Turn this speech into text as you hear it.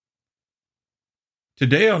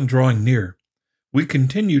Today on Drawing Near, we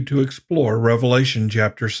continue to explore Revelation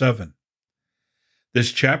chapter 7.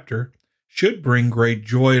 This chapter should bring great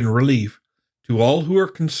joy and relief to all who are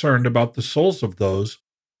concerned about the souls of those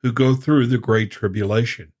who go through the Great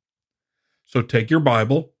Tribulation. So take your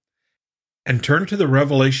Bible and turn to the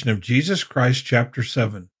Revelation of Jesus Christ chapter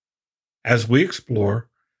 7 as we explore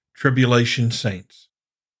Tribulation Saints.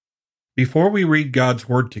 Before we read God's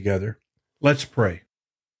Word together, let's pray.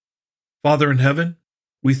 Father in heaven,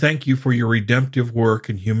 we thank you for your redemptive work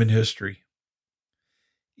in human history.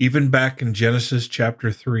 Even back in Genesis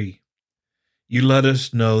chapter 3, you let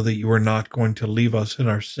us know that you are not going to leave us in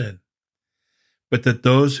our sin, but that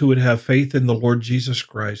those who would have faith in the Lord Jesus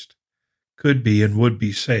Christ could be and would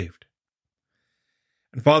be saved.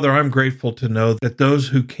 And Father, I'm grateful to know that those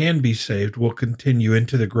who can be saved will continue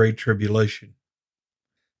into the Great Tribulation.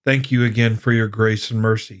 Thank you again for your grace and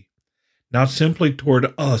mercy, not simply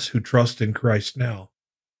toward us who trust in Christ now,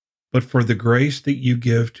 but for the grace that you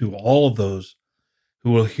give to all of those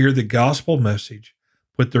who will hear the gospel message,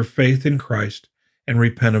 put their faith in Christ, and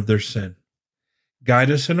repent of their sin. Guide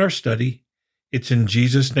us in our study. It's in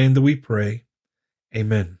Jesus' name that we pray.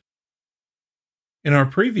 Amen. In our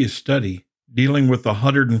previous study, dealing with the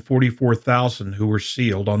 144,000 who were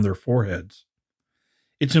sealed on their foreheads,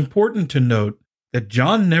 it's important to note that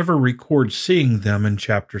John never records seeing them in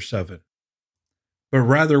chapter 7, but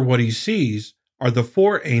rather what he sees are the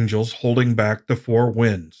four angels holding back the four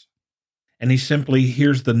winds, and he simply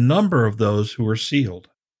hears the number of those who are sealed.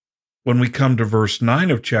 When we come to verse 9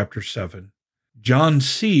 of chapter 7, John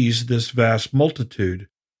sees this vast multitude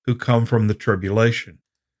who come from the tribulation.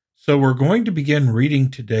 So we're going to begin reading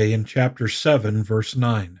today in chapter 7, verse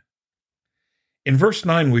 9. In verse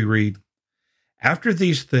 9 we read, "After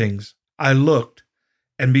these things I looked,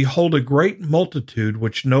 and behold a great multitude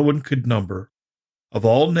which no one could number, of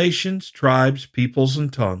all nations, tribes, peoples,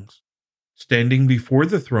 and tongues, standing before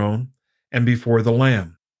the throne and before the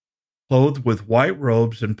Lamb, clothed with white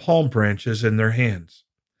robes and palm branches in their hands,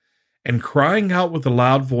 and crying out with a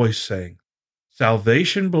loud voice, saying,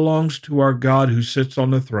 Salvation belongs to our God who sits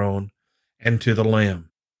on the throne and to the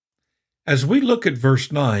Lamb." As we look at verse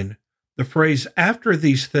 9, the phrase "after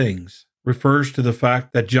these things" refers to the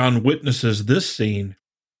fact that John witnesses this scene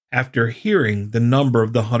after hearing the number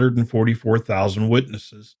of the 144,000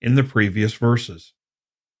 witnesses in the previous verses.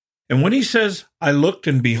 And when he says, "I looked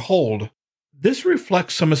and behold," this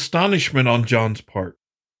reflects some astonishment on John's part.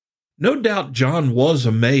 No doubt John was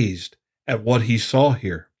amazed at what he saw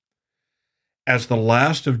here. As the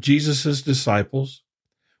last of Jesus' disciples,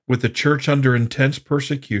 with the church under intense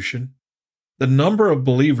persecution, the number of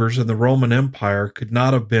believers in the Roman Empire could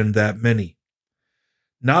not have been that many.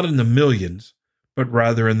 Not in the millions, but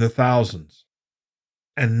rather in the thousands.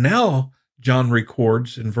 And now, John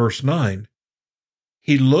records in verse 9,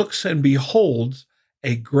 he looks and beholds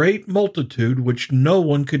a great multitude which no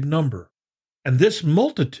one could number. And this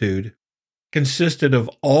multitude consisted of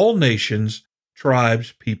all nations,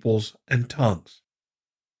 tribes, peoples, and tongues.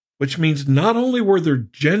 Which means not only were there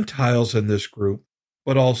Gentiles in this group,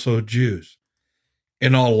 but also Jews.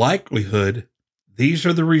 In all likelihood, these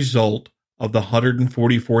are the result of the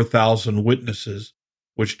 144,000 witnesses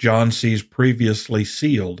which John sees previously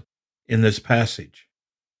sealed in this passage.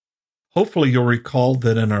 Hopefully you'll recall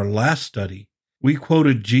that in our last study, we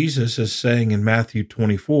quoted Jesus as saying in Matthew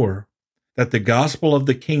 24 that the gospel of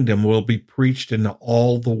the kingdom will be preached in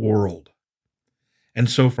all the world. And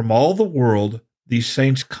so from all the world, these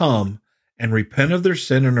saints come and repent of their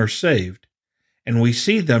sin and are saved, and we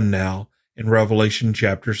see them now in Revelation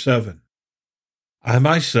chapter 7. I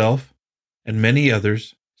myself, and many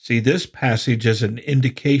others, see this passage as an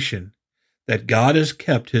indication that God has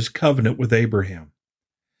kept his covenant with Abraham.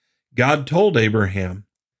 God told Abraham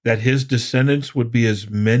that his descendants would be as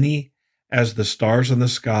many as the stars in the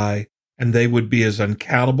sky, and they would be as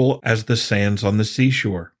uncountable as the sands on the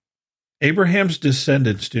seashore. Abraham's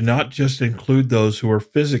descendants do not just include those who are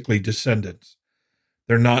physically descendants.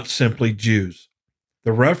 They're not simply Jews.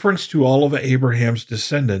 The reference to all of Abraham's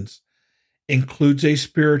descendants includes a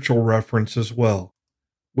spiritual reference as well.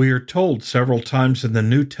 We are told several times in the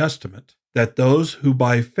New Testament that those who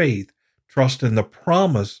by faith trust in the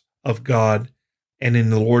promise of God and in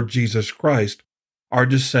the Lord Jesus Christ are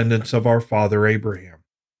descendants of our father Abraham.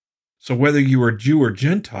 So whether you are Jew or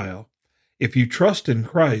Gentile, if you trust in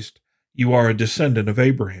Christ, you are a descendant of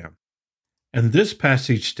Abraham. And this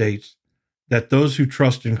passage states that those who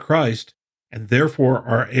trust in Christ and therefore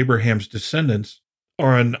are Abraham's descendants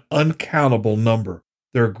are an uncountable number.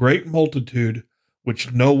 They're a great multitude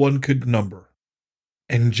which no one could number.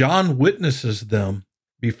 And John witnesses them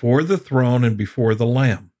before the throne and before the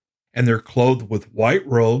Lamb. and they're clothed with white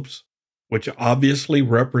robes, which obviously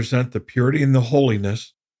represent the purity and the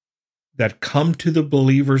holiness that come to the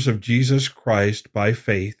believers of Jesus Christ by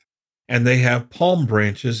faith, and they have palm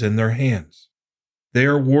branches in their hands. They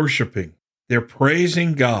are worshiping. They're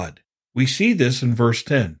praising God. We see this in verse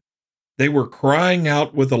 10. They were crying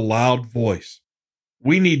out with a loud voice.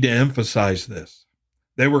 We need to emphasize this.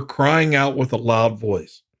 They were crying out with a loud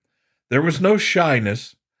voice. There was no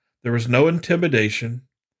shyness. There was no intimidation.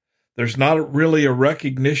 There's not really a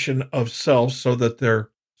recognition of self so that they're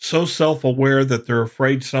so self-aware that they're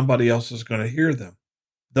afraid somebody else is going to hear them.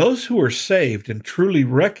 Those who are saved and truly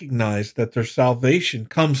recognize that their salvation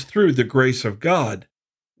comes through the grace of God,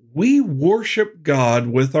 we worship God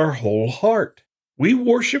with our whole heart. We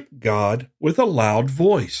worship God with a loud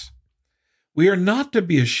voice. We are not to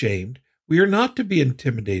be ashamed. We are not to be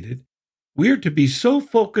intimidated. We are to be so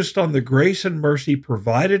focused on the grace and mercy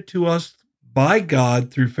provided to us by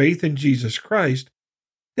God through faith in Jesus Christ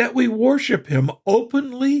that we worship Him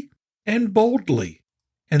openly and boldly.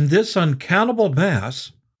 And this uncountable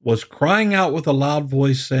mass was crying out with a loud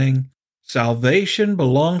voice, saying, "Salvation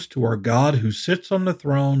belongs to our God who sits on the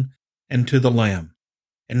throne and to the Lamb."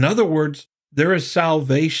 In other words, there is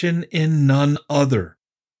salvation in none other.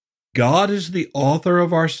 God is the author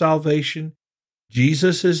of our salvation.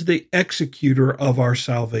 Jesus is the executor of our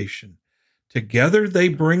salvation. Together they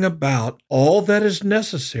bring about all that is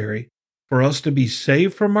necessary for us to be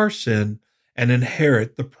saved from our sin and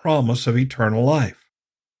inherit the promise of eternal life.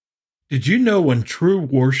 Did you know when true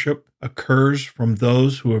worship occurs from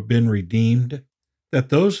those who have been redeemed, that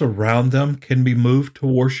those around them can be moved to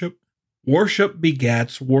worship? Worship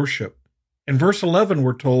begats worship. In verse 11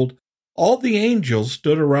 we're told, all the angels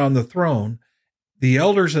stood around the throne, the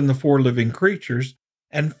elders and the four living creatures,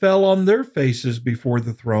 and fell on their faces before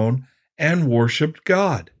the throne and worshiped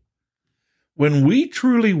God. When we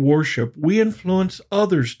truly worship, we influence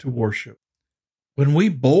others to worship. When we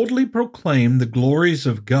boldly proclaim the glories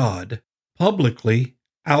of God publicly,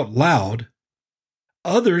 out loud,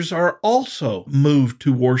 others are also moved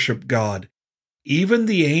to worship God. Even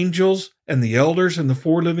the angels and the elders and the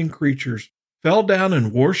four living creatures fell down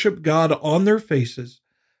and worshiped God on their faces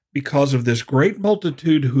because of this great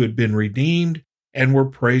multitude who had been redeemed and were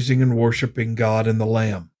praising and worshiping God and the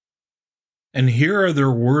Lamb. And here are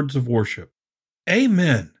their words of worship.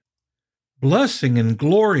 Amen. Blessing and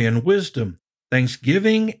glory and wisdom,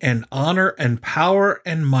 thanksgiving and honor and power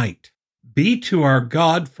and might be to our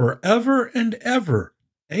God forever and ever.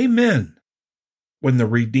 Amen. When the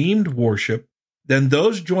redeemed worship, then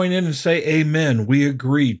those join in and say, Amen. We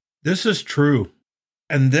agree. This is true.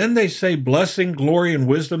 And then they say, blessing, glory, and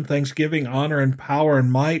wisdom, thanksgiving, honor, and power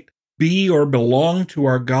and might be or belong to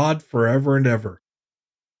our God forever and ever.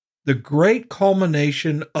 The great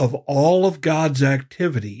culmination of all of God's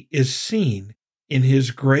activity is seen in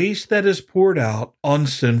His grace that is poured out on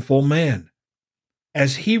sinful man.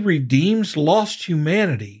 As He redeems lost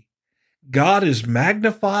humanity, God is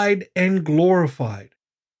magnified and glorified.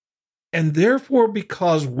 And therefore,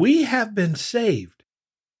 because we have been saved,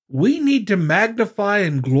 we need to magnify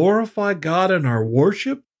and glorify God in our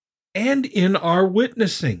worship and in our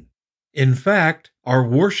witnessing. In fact, our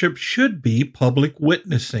worship should be public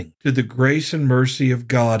witnessing to the grace and mercy of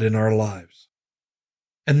God in our lives.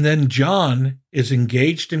 And then John is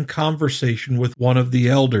engaged in conversation with one of the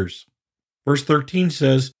elders. Verse 13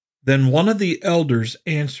 says, Then one of the elders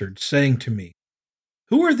answered, saying to me,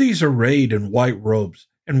 Who are these arrayed in white robes,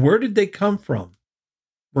 and where did they come from?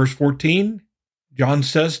 Verse 14, John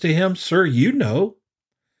says to him, Sir, you know.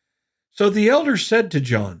 So the elder said to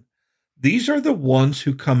John, These are the ones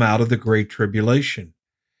who come out of the great tribulation,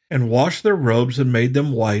 and washed their robes and made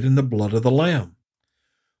them white in the blood of the Lamb.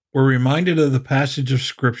 We're reminded of the passage of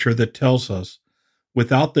Scripture that tells us,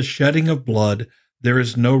 Without the shedding of blood, there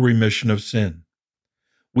is no remission of sin.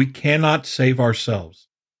 We cannot save ourselves.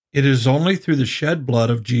 It is only through the shed blood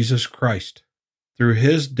of Jesus Christ, through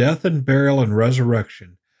His death and burial and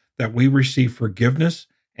resurrection, that we receive forgiveness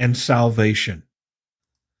and salvation.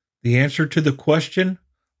 The answer to the question,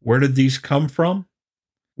 where did these come from?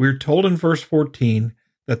 We're told in verse 14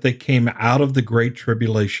 that they came out of the great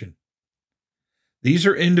tribulation. These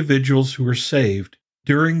are individuals who were saved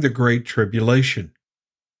during the great tribulation.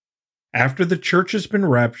 After the church has been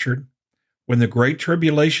raptured, when the great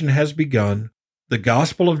tribulation has begun, the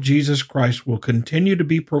gospel of Jesus Christ will continue to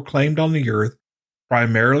be proclaimed on the earth,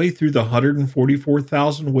 primarily through the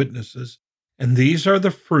 144,000 witnesses, and these are the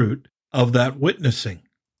fruit of that witnessing.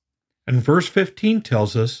 And verse 15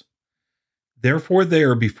 tells us, Therefore they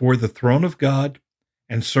are before the throne of God,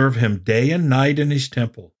 and serve Him day and night in His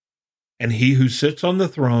temple, and He who sits on the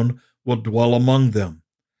throne will dwell among them.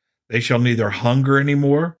 They shall neither hunger any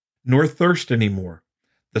more, nor thirst any more.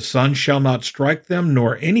 The sun shall not strike them,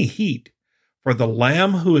 nor any heat. For the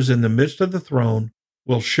Lamb who is in the midst of the throne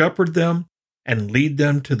will shepherd them and lead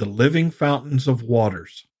them to the living fountains of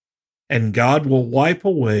waters. And God will wipe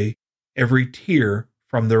away every tear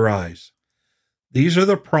from their eyes. These are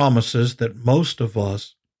the promises that most of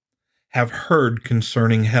us have heard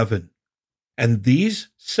concerning heaven. And these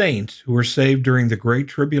saints who are saved during the Great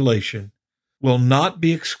Tribulation will not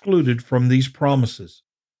be excluded from these promises.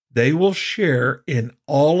 They will share in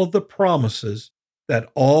all of the promises that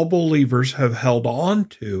all believers have held on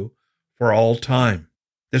to for all time.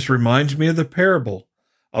 This reminds me of the parable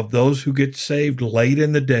of those who get saved late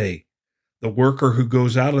in the day, the worker who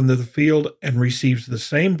goes out into the field and receives the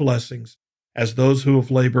same blessings as those who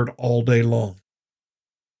have labored all day long.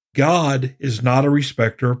 God is not a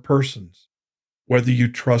respecter of persons. Whether you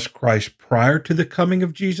trust Christ prior to the coming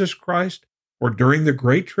of Jesus Christ or during the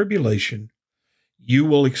Great Tribulation, you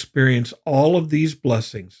will experience all of these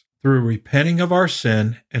blessings through repenting of our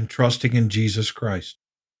sin and trusting in Jesus Christ.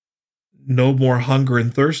 No more hunger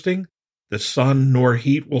and thirsting. The sun nor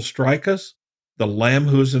heat will strike us. The Lamb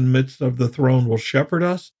who is in the midst of the throne will shepherd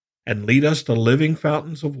us and lead us to living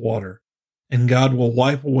fountains of water. And God will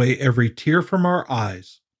wipe away every tear from our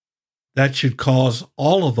eyes. That should cause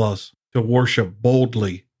all of us to worship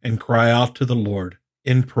boldly and cry out to the Lord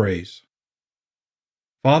in praise.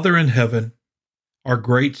 Father in heaven, our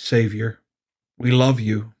great Savior, we love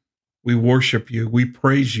you, we worship you, we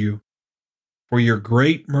praise you for your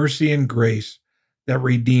great mercy and grace that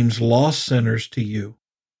redeems lost sinners to you.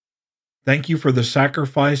 Thank you for the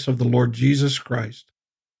sacrifice of the Lord Jesus Christ.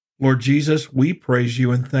 Lord Jesus, we praise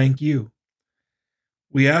you and thank you.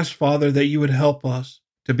 We ask, Father, that you would help us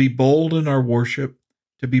to be bold in our worship,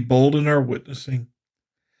 to be bold in our witnessing,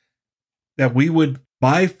 that we would,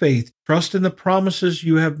 by faith, trust in the promises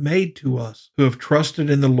you have made to us who have trusted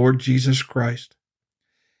in the Lord Jesus Christ.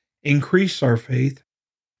 Increase our faith.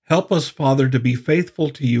 Help us, Father, to be faithful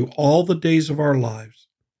to you all the days of our lives.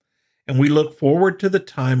 And we look forward to the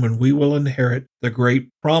time when we will inherit the great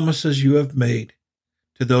promises you have made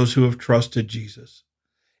to those who have trusted Jesus.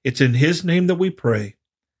 It's in his name that we pray.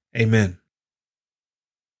 Amen.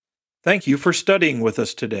 Thank you for studying with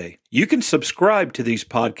us today. You can subscribe to these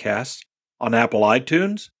podcasts on Apple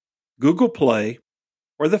iTunes, Google Play,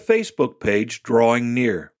 or the Facebook page Drawing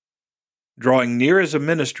Near. Drawing Near is a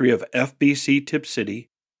ministry of FBC Tipp City,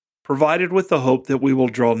 provided with the hope that we will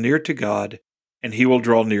draw near to God and he will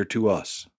draw near to us.